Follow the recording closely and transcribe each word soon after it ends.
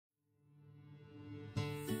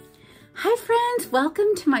Hi friends,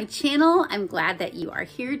 welcome to my channel. I'm glad that you are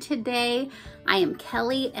here today. I am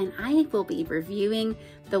Kelly and I will be reviewing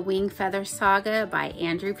the Wingfeather Saga by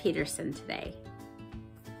Andrew Peterson today.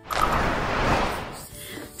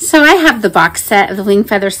 So I have the box set of the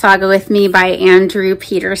Wingfeather Saga with me by Andrew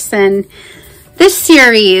Peterson. This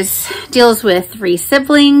series deals with three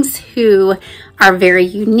siblings who are very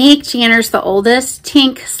unique. Janner's the oldest,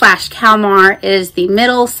 Tink/Kalmar is the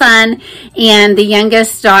middle son, and the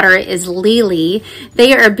youngest daughter is Lily.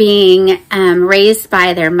 They are being raised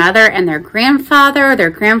by their mother and their grandfather. Their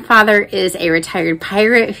grandfather is a retired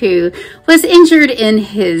pirate who was injured in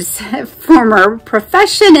his former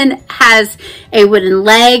profession and has a wooden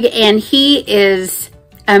leg, and he is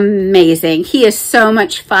amazing. He is so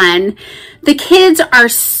much fun. The kids are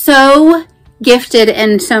so gifted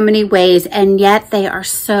in so many ways, and yet they are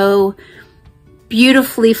so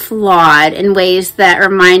beautifully flawed in ways that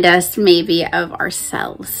remind us maybe of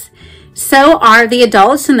ourselves. So are the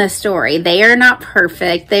adults in the story. They are not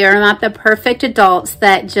perfect. They are not the perfect adults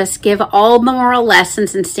that just give all the moral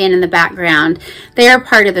lessons and stand in the background. They are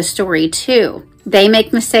part of the story too. They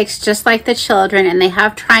make mistakes just like the children, and they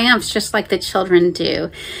have triumphs just like the children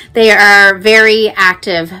do. They are very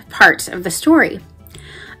active parts of the story.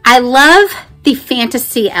 I love the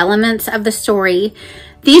fantasy elements of the story.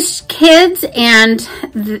 These kids and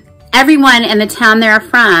everyone in the town they're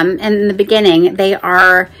from, in the beginning, they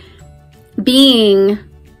are being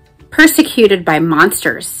persecuted by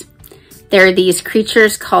monsters. There are these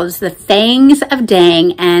creatures called the Fangs of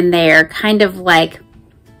Dang, and they're kind of like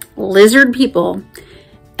lizard people,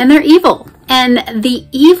 and they're evil. And the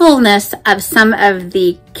evilness of some of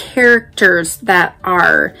the characters that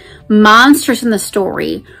are monsters in the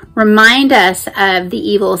story remind us of the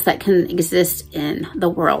evils that can exist in the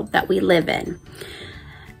world that we live in.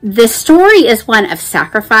 The story is one of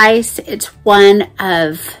sacrifice. It's one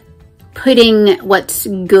of putting what's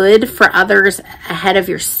good for others ahead of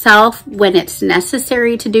yourself when it's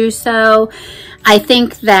necessary to do so. I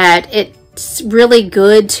think that it's really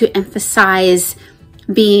good to emphasize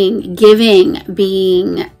being giving,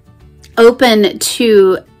 being open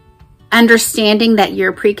to understanding that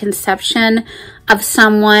your preconception of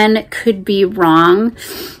someone could be wrong.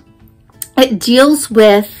 It deals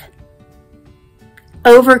with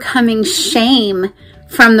overcoming shame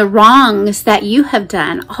from the wrongs that you have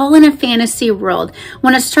done, all in a fantasy world.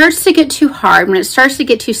 When it starts to get too hard, when it starts to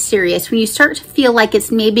get too serious, when you start to feel like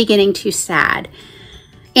it's maybe getting too sad,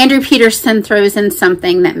 Andrew Peterson throws in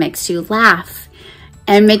something that makes you laugh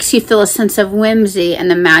and makes you feel a sense of whimsy in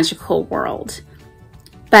the magical world.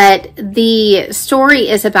 But the story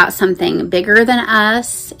is about something bigger than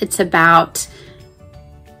us. It's about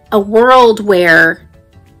a world where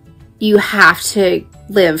you have to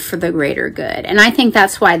live for the greater good. And I think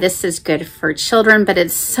that's why this is good for children, but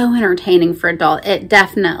it's so entertaining for adults. It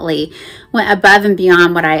definitely went above and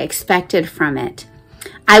beyond what I expected from it.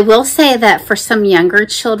 I will say that for some younger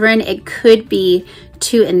children, it could be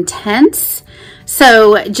too intense.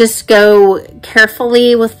 So just go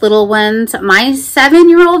carefully with little ones. My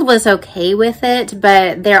 7-year-old was okay with it,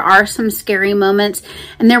 but there are some scary moments.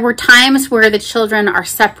 And there were times where the children are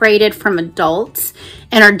separated from adults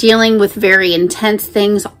and are dealing with very intense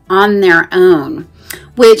things on their own,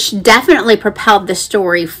 which definitely propelled the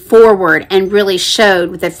story forward and really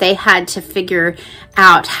showed that they had to figure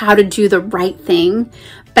out how to do the right thing.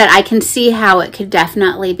 But I can see how it could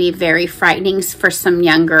definitely be very frightening for some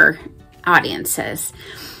younger audiences.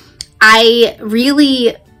 I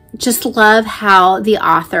really just love how the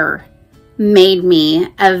author made me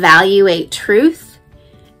evaluate truth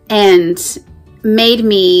and made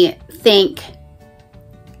me think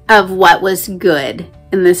of what was good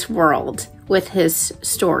in this world with his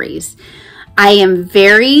stories. I am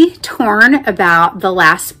very torn about the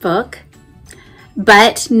last book,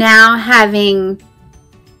 but now having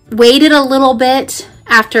waited a little bit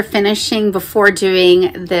after finishing before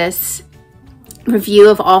doing this review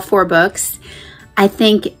of all 4 books, I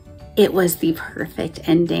think it was the perfect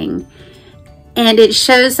ending. And it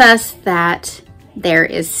shows us that there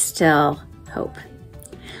is still hope.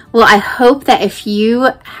 Well, I hope that if you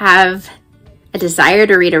have a desire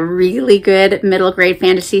to read a really good middle grade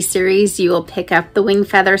fantasy series, you will pick up the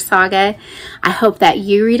Wingfeather Saga. I hope that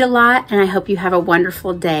you read a lot, and I hope you have a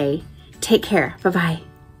wonderful day. Take care. Bye-bye.